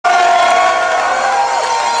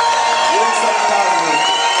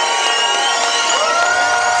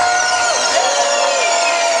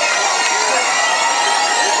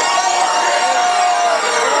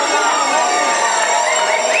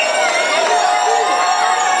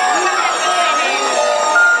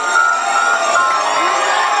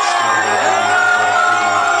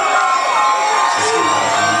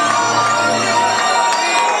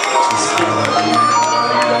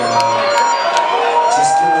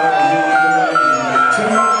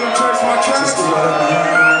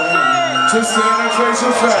stand and face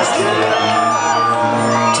your facts,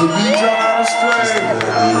 to lead your out astray,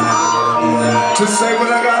 to say what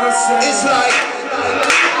I gotta say. It's like,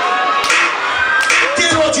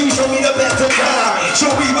 did what you show me the best of time, show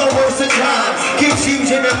me the worst of time,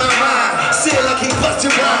 confusion in my mind, still I keep busting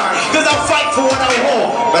rhyme, cause I fight for what I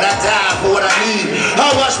want, but I die for what I need. I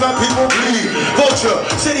watch my people bleed, vulture,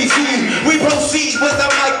 city feed, we proceed with the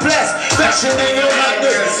mic blessed, fashion in your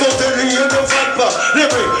likeness, so the real the viper,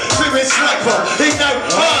 lyric, spirit sniper, ignite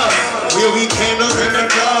us, where we candles in the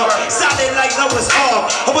dark, solid like I was off,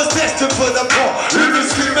 I was destined for the poor, living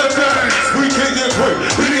scream and burn, we can't get great,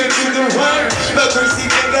 we can't see the rain, the crazy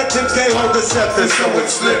fingertips can't hold the scepter, so it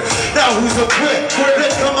slips, now who's a quit,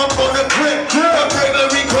 let's come up on the grip, the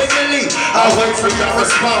bravery quickly, I wait for your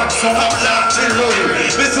response, so I'm locked and loaded,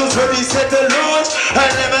 missiles ready set to launch,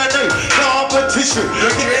 eliminate competition,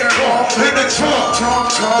 get involved in the trunk,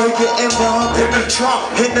 they get involved in the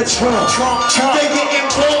trunk, in the trunk, they get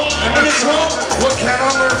involved in the trunk. What can I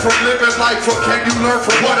learn from living life? What can you learn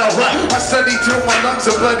from what I write? I study till my lungs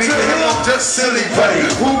are bloody, to him I'm just silly buddy.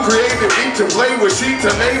 Who created me to play with sheep, to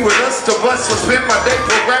lay with us, to bust, to spend my day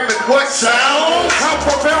programming what sound? How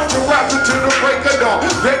profound to rap until the break of dawn.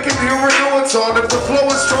 They can hear a nuance on if the flow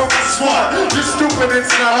is strong and smart. You're stupid, it's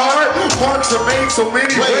not hard. Parks are made so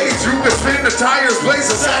many ways. You can spin the tires,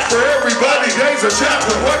 blazes after everybody. Days a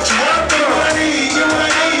chapter, what you after? You what I need, you what I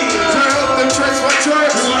need. To help them trace my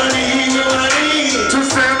tracks. You what I need, you what I need. To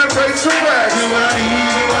stand and face the facts. You what I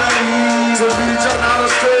need, you what I need. To lead you out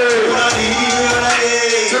of stage. You what I need, you what I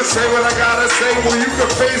need. To say what I gotta say, well you can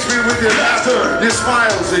face me with your laughter, your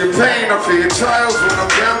smiles, or your pain, or for your trials when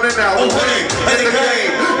I'm down and out. Away in the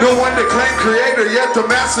game, no one to claim creator, yet the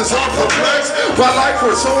masters are perplexed. By life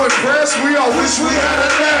we're so impressed, we all wish we had a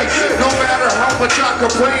next. No matter how much I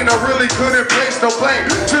complain, I really couldn't place no blame.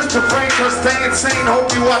 Just to brain, cause stay insane, hope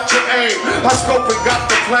you watch your aim. I scope and got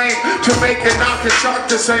the flame, to make it knock and shock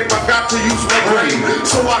the same. I got to use my brain,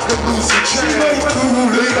 so I can lose the chain.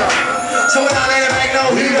 So when I let it make no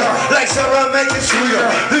heater, like Sarah make it sweeter.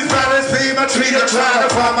 This balance be my treater, trying to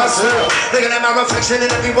find myself. Looking at my reflection in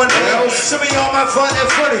everyone else. Show me all my fun and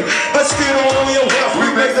funny, but still on your wealth. We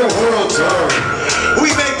make the world turn. We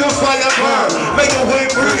make the fire burn, make the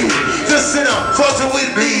wind breathe. The sinner, falter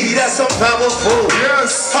with me, that's so powerful.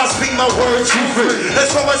 Yes, I speak my words truthfully, as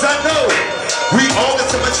far as I know. We all got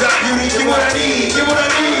so much of beauty, get what I need, get what I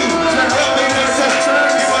need. Help me make some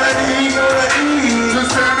turn, get what I need, get what I need. to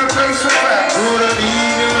stand and face the facts. Get what I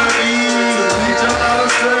need, get what I need. To lead you out of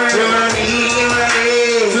stage. Get what I need, get what I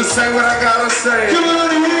need. To say what I gotta say. Get what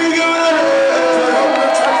I need, get what I need. To help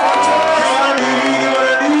them trace my tracks. Get what I need, get what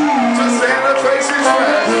I need. To stand and face these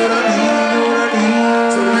facts. Get what I need, get what I need.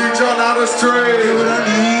 To lead y'all out astray. Get what I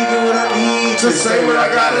need, get what I need. To say what I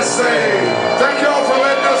gotta say.